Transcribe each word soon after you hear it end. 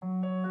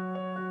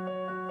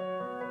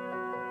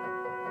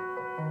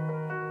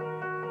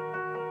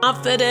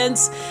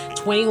Confidence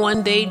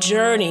 21-day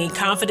journey,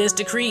 confidence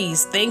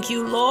decrees. Thank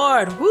you,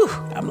 Lord. Woo,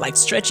 I'm like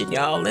stretching,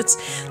 y'all. Let's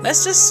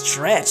just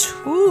stretch.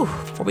 Woo,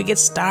 before we get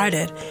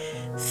started.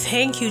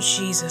 Thank you,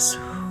 Jesus.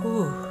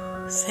 Woo,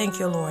 thank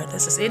you, Lord.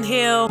 Let's just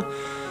inhale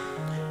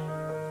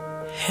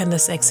and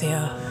let's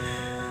exhale.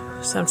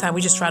 Sometimes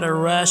we just try to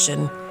rush,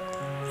 and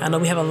I know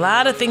we have a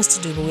lot of things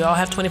to do, but we all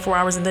have 24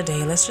 hours in the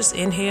day. Let's just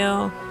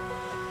inhale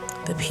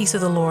the peace of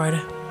the Lord.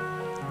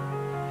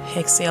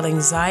 Exhale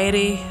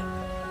anxiety,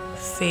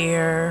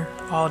 fear,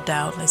 all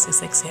doubt. Let's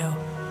just exhale.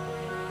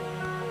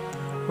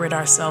 Rid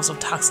ourselves of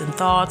toxic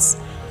thoughts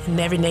and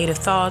every negative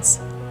thoughts.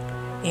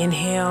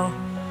 Inhale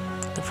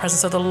the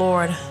presence of the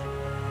Lord.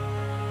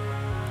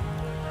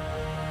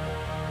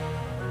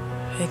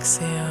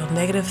 Exhale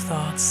negative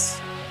thoughts,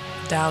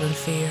 doubt and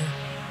fear.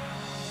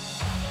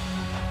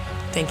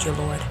 Thank you,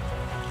 Lord.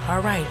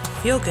 All right,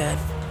 feel good.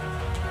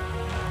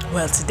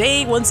 Well,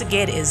 today, once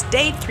again, is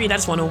day 3, and I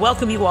just want to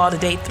welcome you all to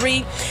day 3.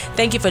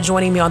 Thank you for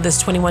joining me on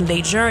this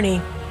 21-day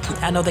journey.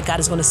 I know that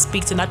God is going to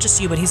speak to not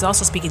just you, but He's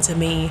also speaking to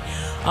me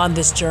on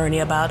this journey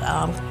about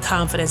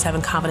confidence,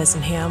 having confidence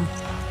in Him.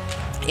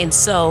 And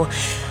so,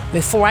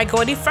 before I go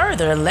any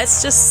further,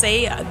 let's just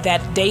say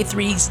that day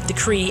 3's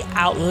decree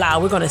out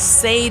loud. We're going to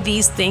say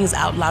these things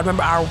out loud.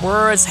 Remember, our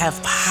words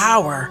have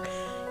power.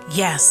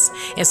 Yes.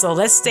 And so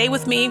let's stay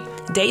with me.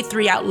 Day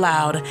 3 out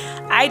loud.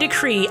 I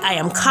decree I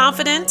am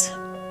confident,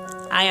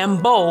 I am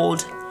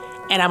bold,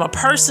 and I'm a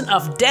person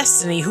of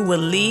destiny who will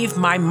leave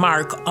my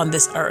mark on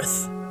this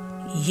earth.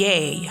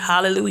 Yay.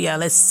 Hallelujah.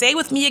 Let's say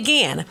with me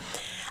again.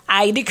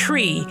 I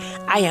decree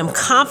I am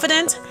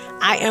confident,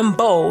 I am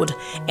bold,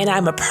 and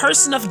I'm a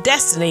person of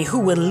destiny who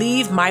will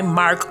leave my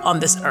mark on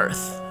this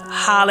earth.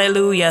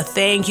 Hallelujah.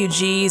 Thank you,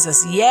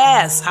 Jesus.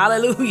 Yes.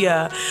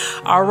 Hallelujah.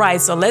 All right.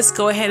 So let's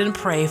go ahead and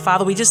pray.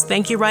 Father, we just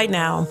thank you right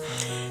now.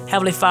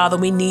 Heavenly Father,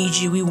 we need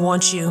you. We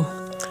want you.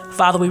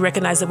 Father, we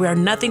recognize that we are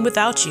nothing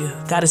without you.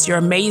 God, it's your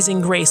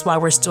amazing grace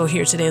while we're still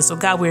here today. And so,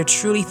 God, we're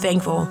truly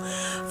thankful.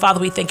 Father,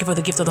 we thank you for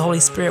the gift of the Holy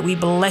Spirit. We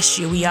bless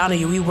you. We honor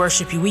you. We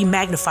worship you. We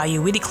magnify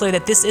you. We declare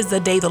that this is the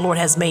day the Lord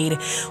has made.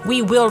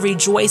 We will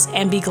rejoice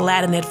and be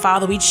glad in it.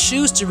 Father, we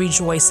choose to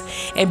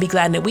rejoice and be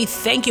glad in it. We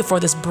thank you for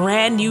this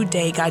brand new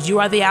day. God, you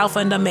are the Alpha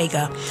and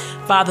Omega.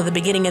 Father, the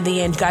beginning and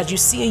the end. God, you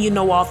see and you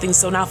know all things.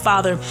 So now,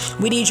 Father,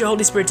 we need your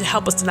Holy Spirit to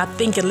help us to not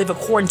think and live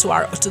according to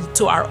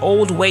our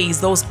old ways,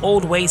 those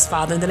old ways,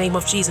 Father, in the name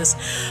of Jesus.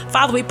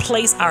 Father, we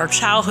place our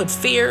childhood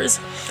fears,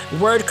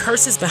 word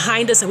curses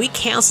behind us, and we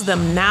cancel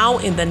them now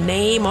in the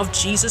name of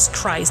Jesus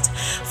Christ.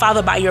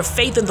 Father, by your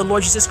faith in the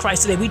Lord Jesus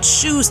Christ today, we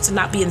choose to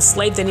not be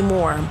enslaved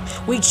anymore.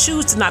 We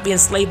choose to not be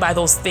enslaved by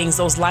those things,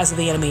 those lies of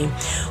the enemy.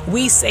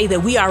 We say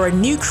that we are a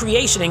new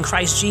creation in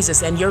Christ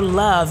Jesus, and your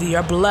love,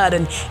 your blood,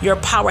 and your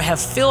power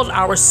have filled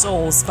our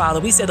souls, Father.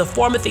 We say the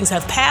former things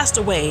have passed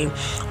away.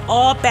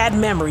 All bad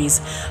memories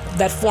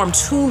that form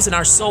tombs in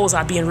our souls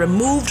are being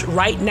removed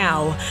right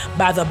now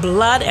by the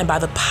blood and by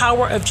the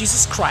power of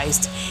Jesus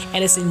Christ.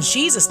 And it's in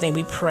Jesus' name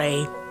we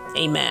pray.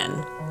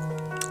 Amen.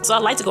 So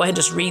I'd like to go ahead and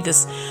just read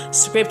this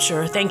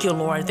scripture. Thank you,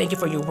 Lord. Thank you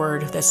for your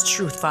word. That's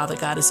truth, Father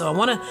God. And so I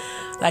want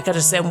to, like I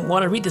just said,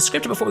 read the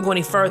scripture before we go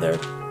any further.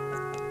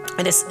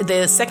 And it's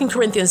the 2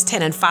 Corinthians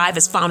 10:5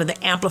 is found in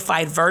the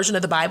Amplified version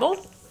of the Bible.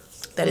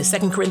 That is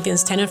 2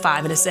 Corinthians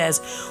 10:5, and it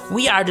says,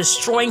 "We are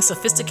destroying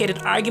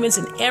sophisticated arguments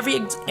and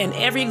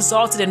every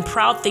exalted and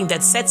proud thing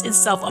that sets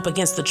itself up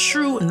against the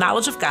true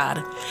knowledge of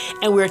God,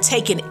 and we are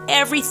taking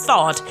every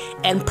thought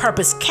and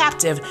purpose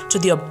captive to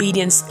the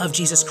obedience of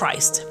Jesus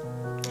Christ."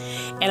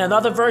 And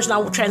another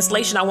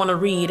translation I want to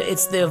read,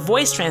 it's the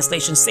Voice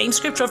translation, same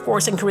scripture, of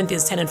course, in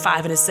Corinthians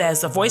 10:5, and it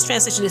says, the Voice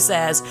translation, it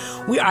says,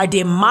 "We are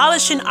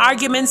demolishing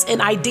arguments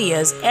and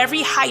ideas,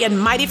 every high and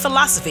mighty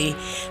philosophy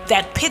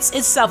that pits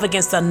itself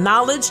against the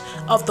knowledge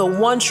of the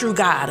one true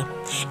God.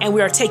 And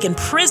we are taking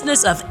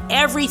prisoners of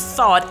every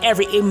thought,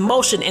 every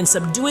emotion, and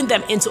subduing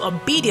them into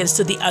obedience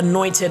to the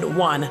Anointed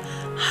One."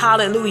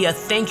 Hallelujah.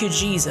 Thank you,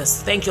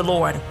 Jesus. Thank you,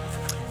 Lord.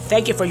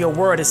 Thank you for your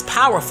word. It's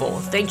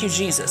powerful. Thank you,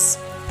 Jesus.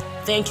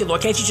 Thank you, Lord.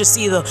 Can't you just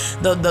see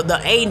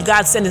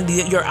God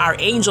sending our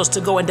angels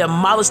to go and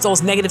demolish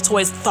those negative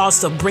thoughts,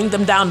 to bring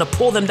them down, to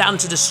pull them down,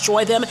 to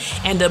destroy them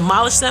and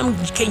demolish them?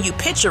 Can you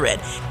picture it?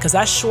 Because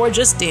I sure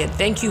just did.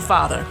 Thank you,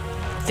 Father.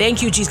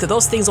 Thank you, Jesus, because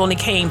those things only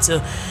came to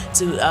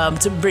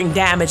bring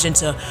damage and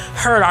to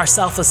hurt our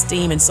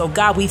self-esteem. And so,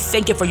 God, we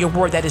thank you for your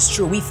word that is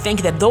true. We thank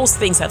you that those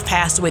things have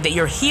passed away, that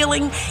you're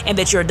healing and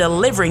that you're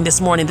delivering this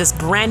morning, this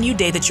brand new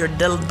day, that you're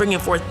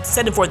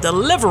sending forth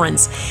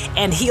deliverance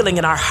and healing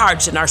in our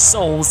hearts and our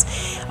souls.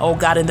 Oh,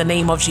 God, in the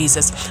name of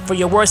Jesus. For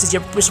your word says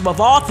you're bishop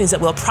of all things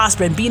that will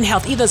prosper and be in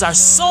health, even as our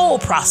soul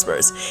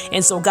prospers.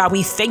 And so, God,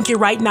 we thank you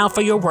right now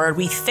for your word.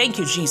 We thank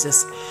you,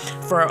 Jesus,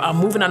 for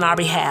moving on our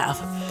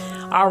behalf.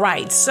 All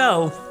right,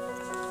 so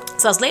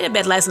So I was laying in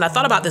bed last night. I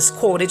thought about this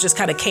quote. It just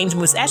kind of came to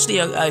me. It's actually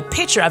a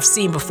picture I've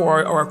seen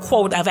before, or a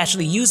quote I've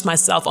actually used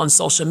myself on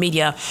social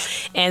media.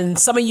 And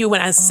some of you, when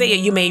I say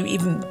it, you may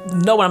even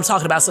know what I'm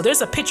talking about. So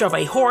there's a picture of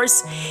a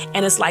horse,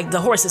 and it's like the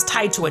horse is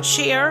tied to a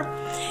chair.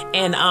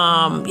 And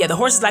the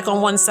horse is like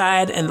on one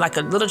side, and like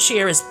a little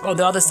chair is on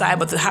the other side,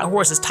 but the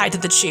horse is tied to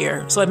the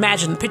chair. So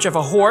imagine a picture of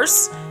a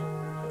horse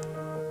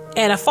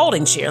and a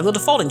folding chair, a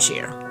little folding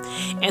chair.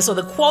 And so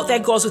the quote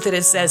that goes with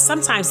it says,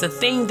 sometimes the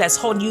thing that's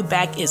holding you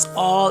back is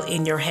all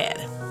in your head.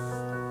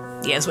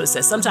 Yeah, that's what it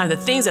says. Sometimes the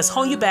things that's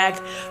holding you back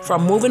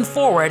from moving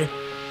forward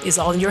is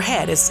all in your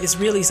head. It's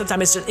really,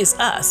 sometimes it's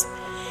us.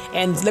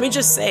 And let me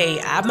just say,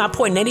 I'm not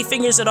pointing any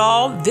fingers at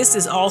all. This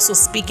is also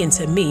speaking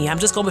to me. I'm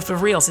just going to be for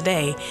real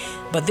today.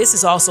 But this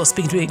is also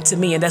speaking to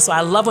me. And that's why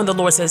I love when the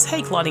Lord says,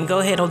 hey, Claudine, go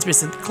ahead. Holy Spirit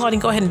says, Claudine,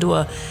 go ahead and do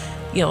a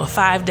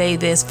 5-day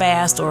this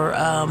fast or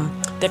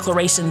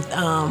declaration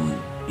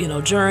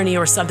journey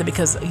or something,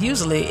 because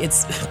usually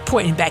it's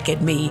pointing back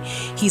at me.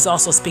 He's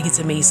also speaking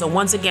to me. So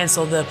once again,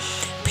 so the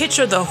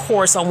picture the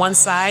horse on one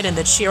side and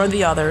the chair on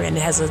the other, and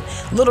it has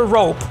a little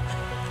rope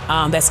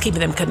that's keeping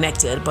them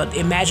connected. But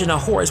imagine a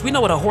horse. We know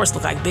what a horse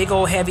looks like. Big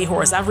old heavy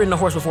horse. I've ridden a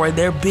horse before.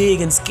 They're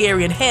big and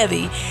scary and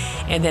heavy.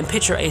 And then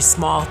picture a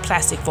small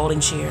plastic folding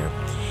chair.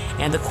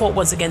 And the quote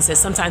once again says,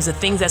 sometimes the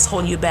thing that's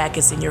holding you back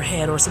is in your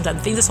head, or sometimes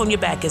the thing that's holding you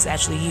back is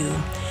actually you.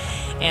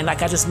 And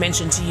like I just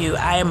mentioned to you,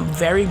 I am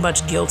very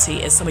much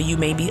guilty, as some of you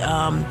may be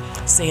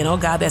saying, oh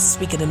God, that's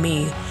speaking to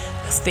me.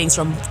 Things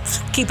from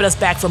keeping us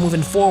back from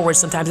moving forward.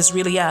 Sometimes it's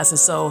really us. And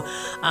so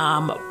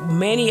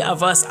many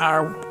of us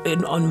are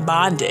on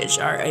bondage,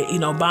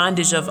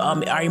 bondage of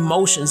our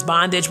emotions,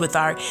 bondage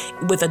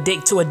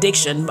to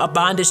addiction, a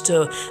bondage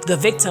to the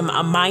victim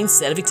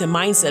mindset,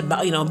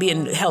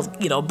 being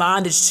held,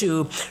 bondage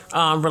to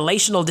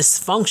relational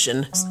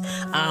dysfunction,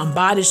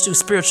 bondage to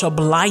spiritual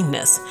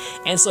blindness.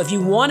 And so if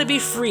you want to be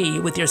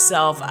free with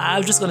yourself,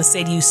 I'm just going to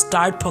say to you,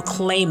 start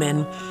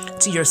proclaiming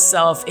to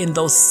yourself in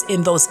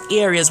those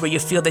areas where you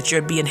feel that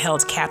you're being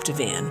held captive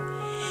in.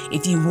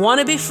 If you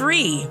want to be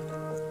free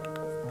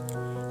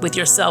with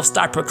yourself,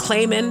 start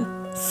proclaiming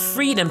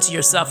freedom to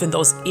yourself in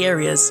those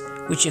areas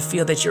which you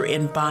feel that you're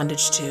in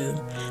bondage to.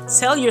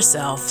 Tell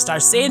yourself,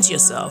 start saying to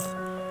yourself,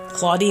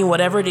 Claudine,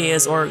 whatever it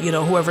is, or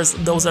whoever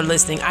those are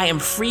listening, I am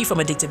free from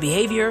addictive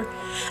behavior.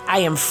 I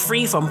am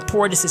free from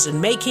poor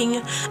decision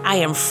making. I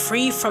am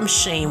free from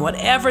shame.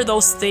 Whatever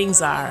those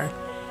things are,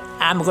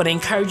 I'm going to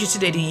encourage you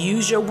today to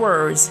use your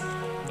words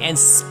and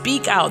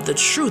speak out the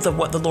truth of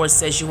what the Lord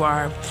says you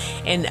are.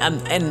 And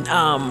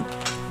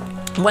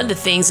one of the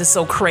things that's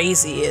so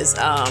crazy is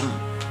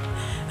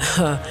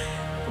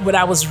when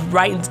I was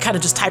writing, kind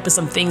of just typing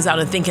some things out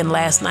and thinking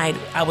last night,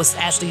 I was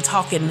actually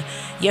talking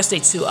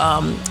yesterday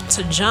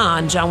to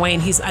John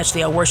Wayne. He's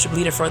actually a worship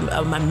leader for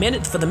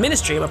the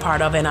ministry I'm a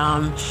part of,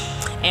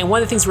 and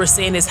one of the things we're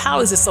saying is, how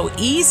is it so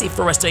easy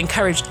for us to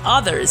encourage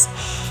others?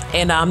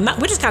 And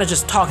we're just kind of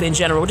just talking in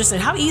general. We're just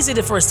saying how easy it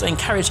is for us to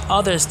encourage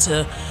others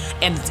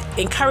and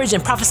encourage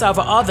and prophesy over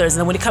others.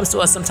 And when it comes to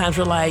us, sometimes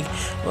we're like,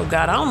 well,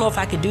 God, I don't know if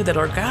I could do that.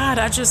 Or God,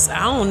 I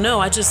don't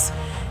know. I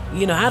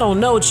don't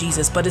know,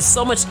 Jesus. But it's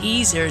so much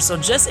easier. So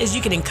just as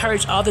you can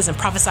encourage others and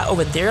prophesy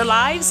over their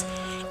lives,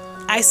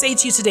 I say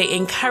to you today,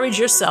 encourage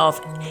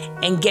yourself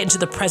and get into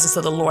the presence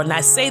of the Lord. And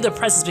I say the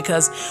presence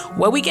because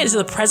when we get into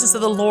the presence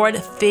of the Lord,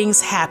 things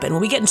happen.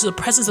 When we get into the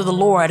presence of the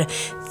Lord,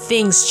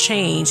 things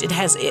change.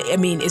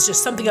 It's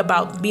just something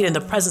about being in the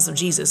presence of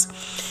Jesus.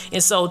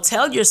 And so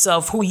tell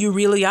yourself who you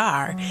really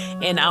are.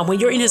 And when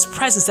you're in his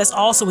presence, that's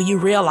also when you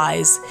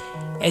realize,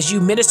 as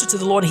you minister to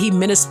the Lord, he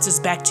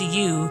ministers back to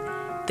you.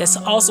 That's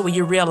also when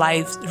you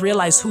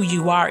realize who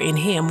you are in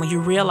him, when you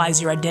realize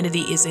your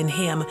identity is in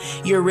him.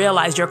 You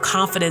realize your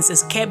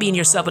confidence can't be in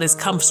yourself, but it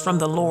comes from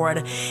the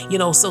Lord.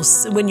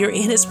 So when you're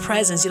in his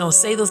presence,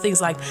 say those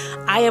things like,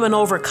 I am an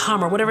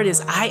overcomer, whatever it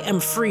is, I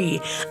am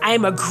free, I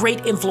am a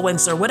great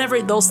influencer,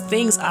 whatever those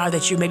things are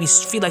that you maybe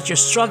feel like you're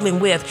struggling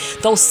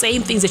with, those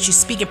same things that you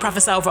speak and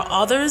prophesy over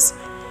others,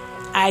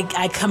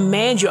 I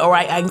command you, or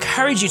I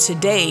encourage you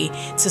today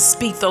to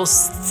speak those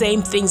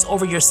same things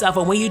over yourself.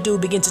 And when you do,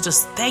 begin to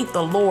just thank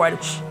the Lord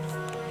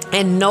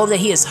and know that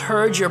he has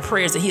heard your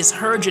prayers, that he has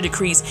heard your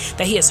decrees,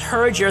 that he has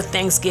heard your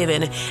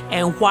thanksgiving,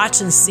 and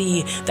watch and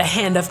see the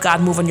hand of God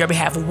move on your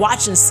behalf.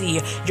 Watch and see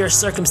your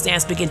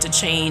circumstance begin to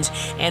change,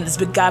 and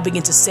God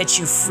begin to set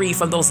you free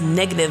from those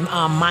negative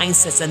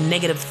mindsets and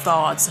negative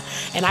thoughts.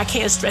 And I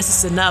can't stress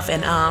this enough.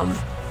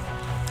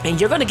 And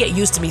you're going to get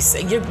used to me.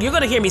 You're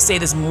going to hear me say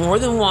this more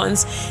than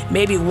once,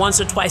 maybe once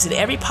or twice in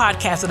every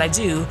podcast that I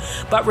do.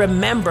 But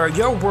remember,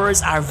 your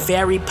words are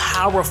very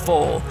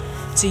powerful.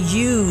 to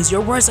use.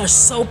 Your words are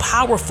so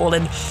powerful.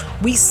 And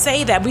we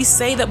say that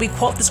we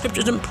quote the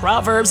scriptures in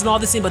Proverbs and all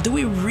this thing, but do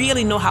we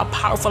really know how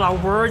powerful our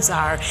words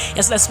are?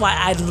 And so that's why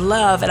I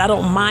love and I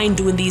don't mind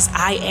doing these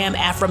I am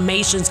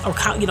affirmations or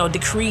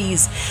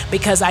decrees,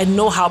 because I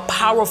know how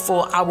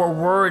powerful our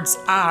words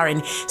are.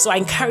 And so I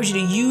encourage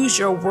you to use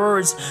your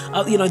words,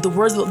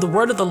 the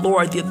word of the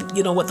Lord,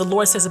 what the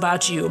Lord says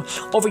about you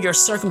over your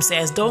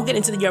circumstance. Don't get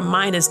into your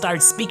mind and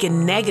start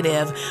speaking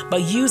negative,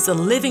 but use the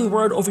living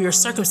word over your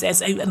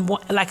circumstance. And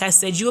like I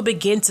said, you'll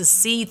begin to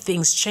see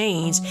things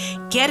change.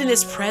 Get in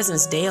His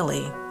presence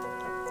daily.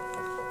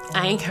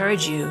 I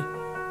encourage you.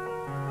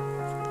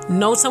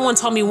 No, someone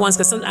told me once,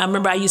 because I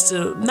remember I used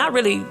to not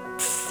really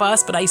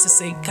fuss, but I used to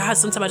say, God,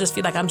 sometimes I just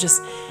feel like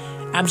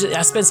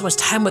I spend so much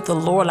time with the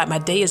Lord, like my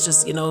day is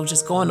just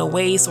going to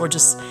waste, or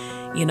just,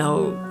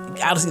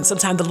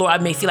 sometimes the Lord, I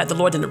may feel like the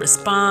Lord didn't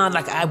respond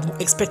like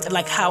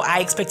how I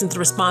expect Him to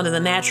respond in the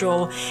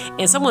natural.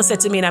 And someone said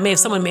to me, and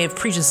someone may have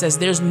preached and says,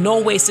 there's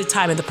no wasted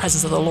time in the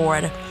presence of the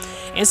Lord.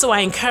 And so I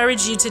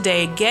encourage you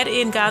today, get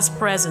in God's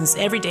presence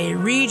every day.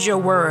 Read your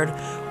word,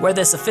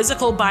 whether it's a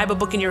physical Bible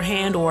book in your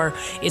hand or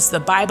it's the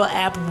Bible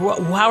app.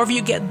 However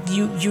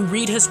you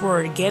read His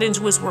word, get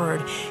into His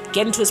word,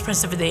 get into His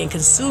presence every day and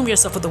consume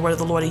yourself with the word of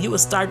the Lord. And you will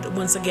start,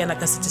 once again,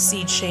 like I said, to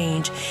see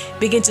change.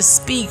 Begin to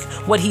speak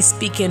what He's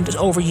speaking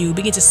over you.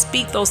 Begin to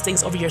speak those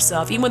things over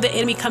yourself. Even when the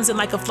enemy comes in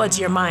like a flood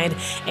to your mind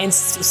and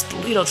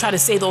try to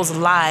say those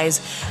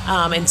lies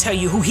and tell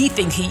you who he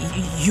thinks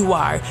you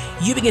are,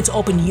 you begin to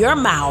open your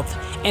mouth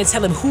and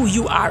tell him who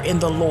you are in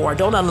the Lord.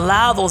 Don't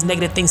allow those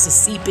negative things to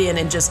seep in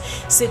and just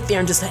sit there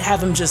and just have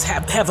them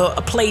have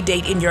a play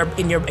date in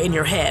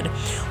your head.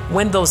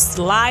 When those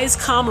lies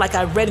come, like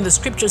I read in the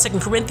scripture, 2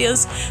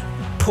 Corinthians,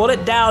 pull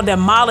it down,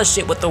 demolish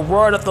it with the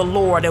word of the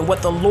Lord and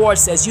what the Lord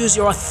says. Use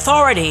your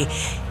authority.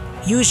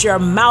 Use your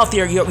mouth,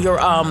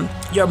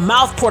 your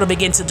mouth portal,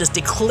 begin to just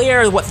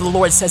declare what the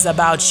Lord says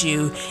about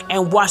you,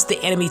 and watch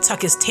the enemy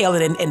tuck his tail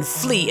in and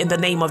flee in the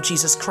name of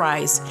Jesus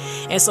Christ.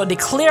 And so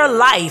declare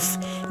life.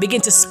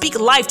 Begin to speak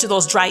life to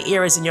those dry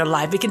areas in your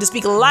life. Begin to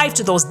speak life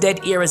to those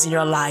dead areas in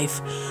your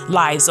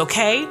lives,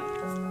 okay?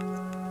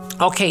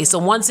 Okay, so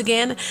once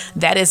again,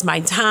 that is my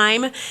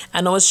time.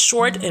 I know it's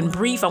short and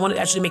brief. I want to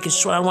actually make it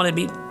short. I don't want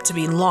it to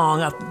be long.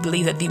 I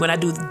believe that when I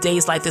do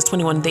days like this,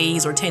 21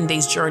 days or 10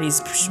 days journeys,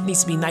 it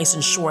needs to be nice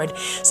and short.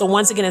 So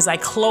once again, as I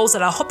close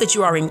it, I hope that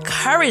you are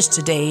encouraged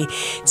today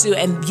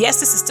and yes,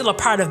 this is still a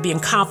part of being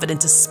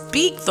confident to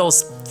speak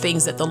those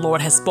things that the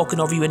Lord has spoken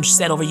over you and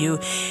said over you.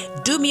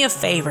 Do me a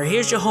favor.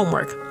 Here's your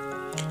homework.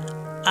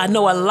 I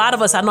know a lot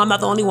of us, I know I'm not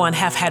the only one,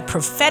 have had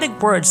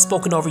prophetic words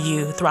spoken over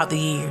you throughout the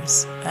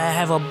years. I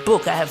have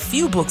a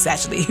few books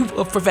actually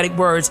of prophetic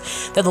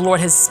words that the Lord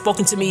has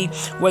spoken to me,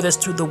 whether it's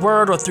through the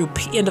word or through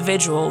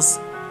individuals.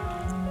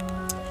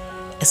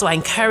 And so I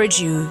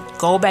encourage you,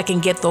 go back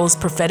and get those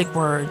prophetic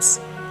words.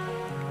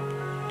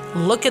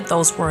 Look at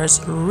those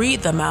words,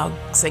 read them out.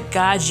 Say,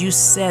 God, you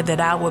said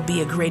that I would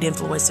be a great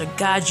influencer.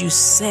 God, you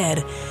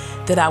said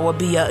that I will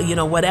be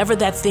whatever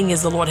that thing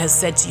is the Lord has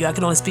said to you. I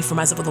can only speak for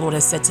myself what the Lord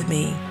has said to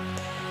me.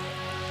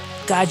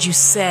 God, you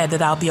said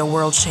that I'll be a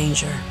world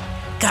changer.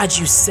 God,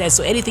 you said.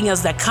 So anything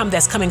else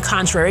that's coming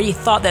contrary, any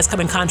thought that's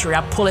coming contrary,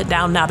 I pull it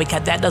down now,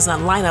 because that does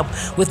not line up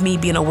with me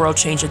being a world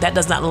changer. That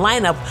does not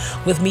line up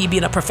with me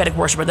being a prophetic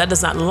worshiper. That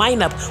does not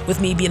line up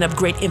with me being a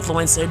great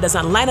influencer. It does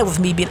not line up with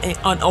me being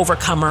an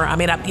overcomer.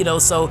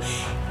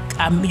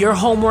 Your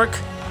homework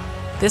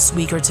this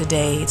week or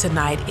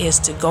tonight is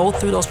to go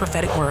through those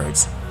prophetic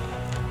words.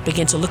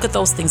 Begin to look at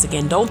those things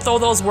again. Don't throw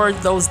those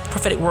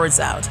prophetic words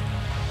out.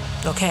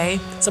 Okay?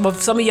 Some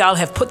of y'all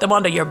have put them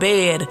under your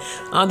bed,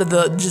 under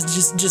the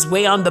just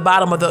way on the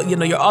bottom of the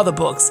your other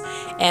books,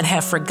 and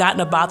have forgotten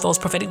about those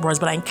prophetic words.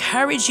 But I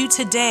encourage you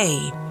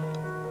today,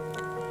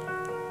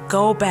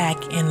 go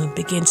back and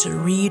begin to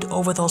read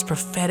over those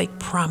prophetic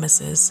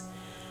promises,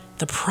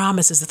 the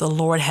promises that the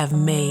Lord have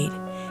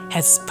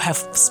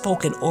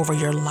spoken over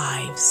your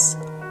lives.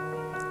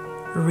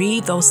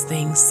 Read those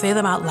things, say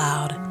them out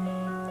loud.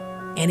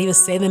 And even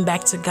say them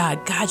back to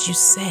God. God, you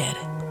said.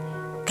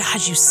 God,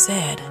 you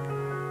said.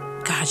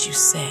 God, you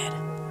said.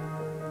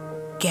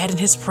 Get in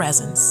His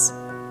presence.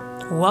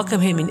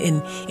 Welcome Him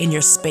in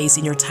your space,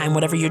 in your time,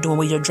 whatever you're doing,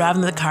 whether you're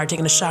driving in the car,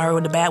 taking a shower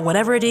in the bath,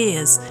 whatever it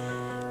is.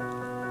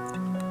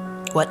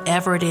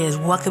 Whatever it is,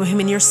 welcome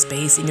Him in your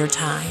space, in your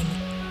time.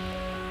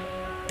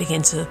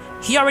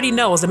 He already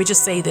knows. Let me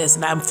just say this,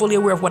 and I'm fully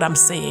aware of what I'm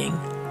saying.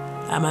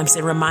 I'm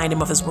saying remind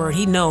Him of His word.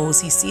 He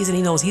knows, He sees, and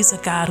He knows. He's a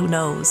God who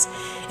knows,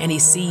 and He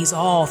sees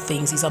all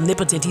things. He's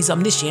omnipotent, He's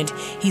omniscient,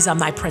 He's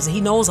omnipresent.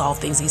 He knows all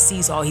things. He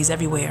sees all. He's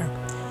everywhere.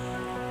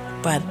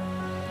 But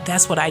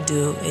that's what I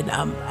do, and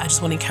I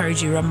just want to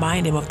encourage you,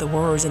 remind Him of the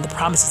words and the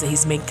promises that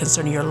He's made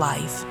concerning your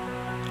life.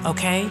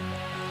 Okay?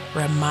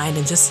 Remind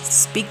Him. Just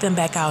speak them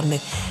back out. And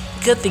the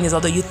good thing is,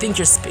 although you think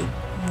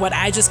what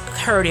I just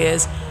heard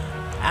is,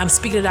 I'm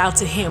speaking it out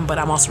to Him, but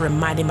I'm also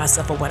reminding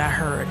myself of what I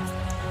heard.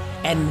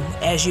 And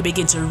as you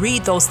begin to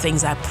read those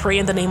things, I pray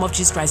in the name of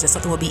Jesus Christ that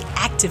something will be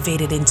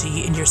activated into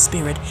you in your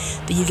spirit,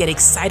 that you get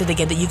excited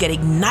again, that you get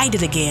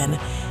ignited again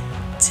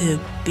to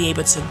be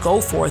able to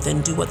go forth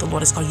and do what the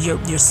Lord has called.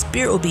 Your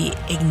spirit will be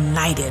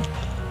ignited.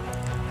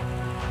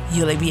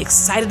 You'll be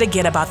excited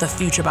again about the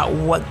future, about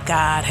what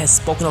God has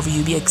spoken over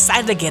you. Be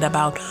excited again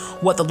about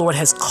what the Lord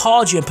has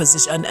called you in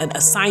position and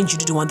assigned you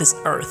to do on this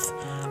earth.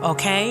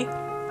 Okay?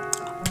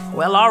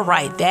 Well, all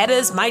right. That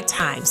is my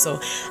time. So,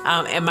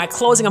 in my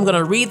closing, I'm going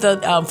to read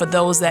for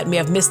those that may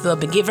have missed the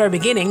very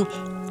beginning,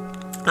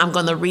 I'm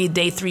going to read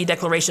day 3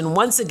 declaration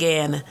once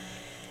again.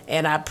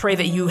 And I pray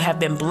that you have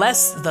been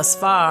blessed thus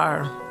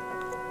far.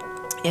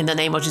 In the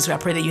name of Jesus, I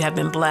pray that you have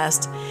been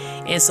blessed.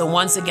 And so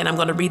once again, I'm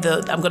going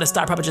to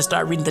start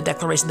reading the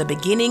declaration, the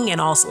beginning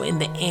and also in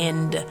the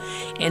end.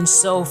 And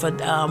so for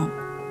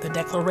the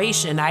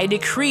declaration, I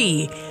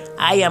decree,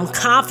 I am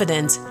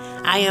confident,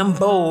 I am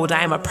bold,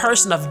 I am a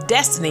person of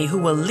destiny who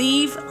will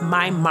leave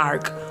my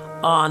mark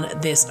on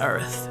this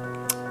earth.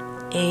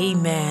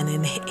 Amen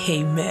and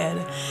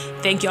amen.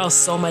 Thank y'all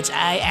so much.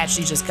 I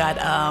actually just got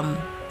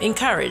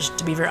encouraged,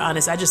 to be very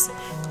honest. I guess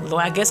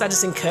I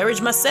just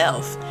encouraged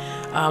myself.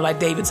 Like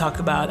David talked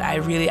about,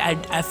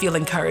 I feel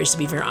encouraged, to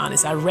be very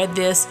honest. I read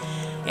this,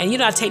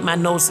 and I take my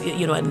notes,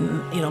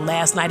 and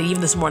last night and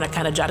even this morning I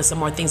kind of jotted some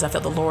more things I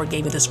felt the Lord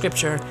gave me the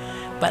scripture.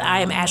 But I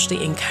am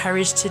actually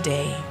encouraged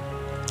today.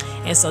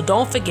 And so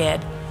don't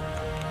forget,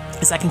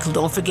 as I conclude,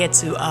 don't forget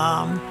to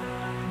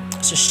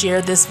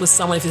share this with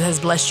someone. If it has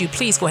blessed you,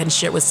 please go ahead and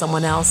share it with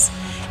someone else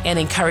and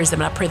encourage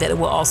them. And I pray that it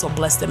will also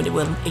bless them and it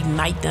will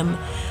ignite them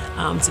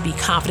to be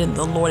confident in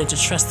the Lord and to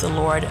trust the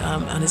Lord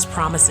on His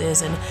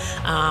promises. And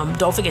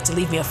don't forget to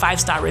leave me a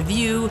 5-star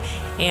review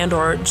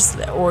or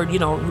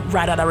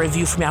write out a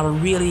review for me. I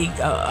would really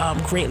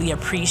greatly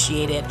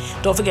appreciate it.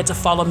 Don't forget to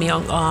follow me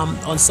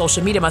on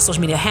social media. My social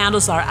media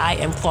handles are I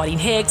am Claudine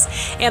Hicks,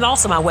 and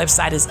also my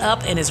website is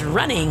up and is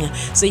running.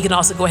 So you can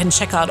also go ahead and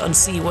check out and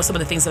see what some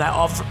of the things that I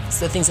offer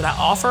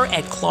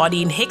at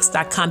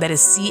ClaudineHicks.com. That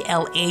is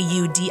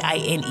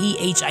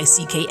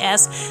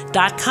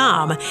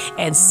ClaudineHicks.com,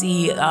 and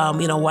see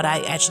what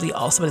I actually,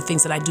 some of the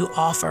things that I do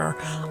offer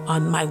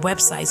on my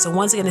website. So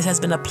once again, it has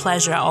been a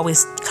pleasure. I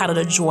always count it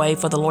a joy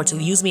for the Lord to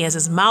use me as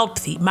His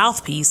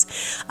mouthpiece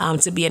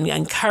to be an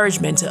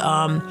encouragement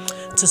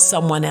to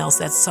someone else,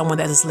 that's someone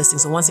that is listening.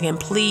 So once again,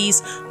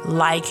 please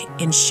like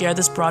and share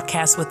this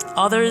broadcast with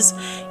others.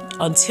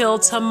 Until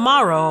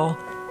tomorrow,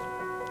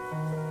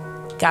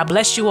 God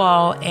bless you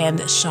all,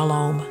 and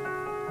shalom.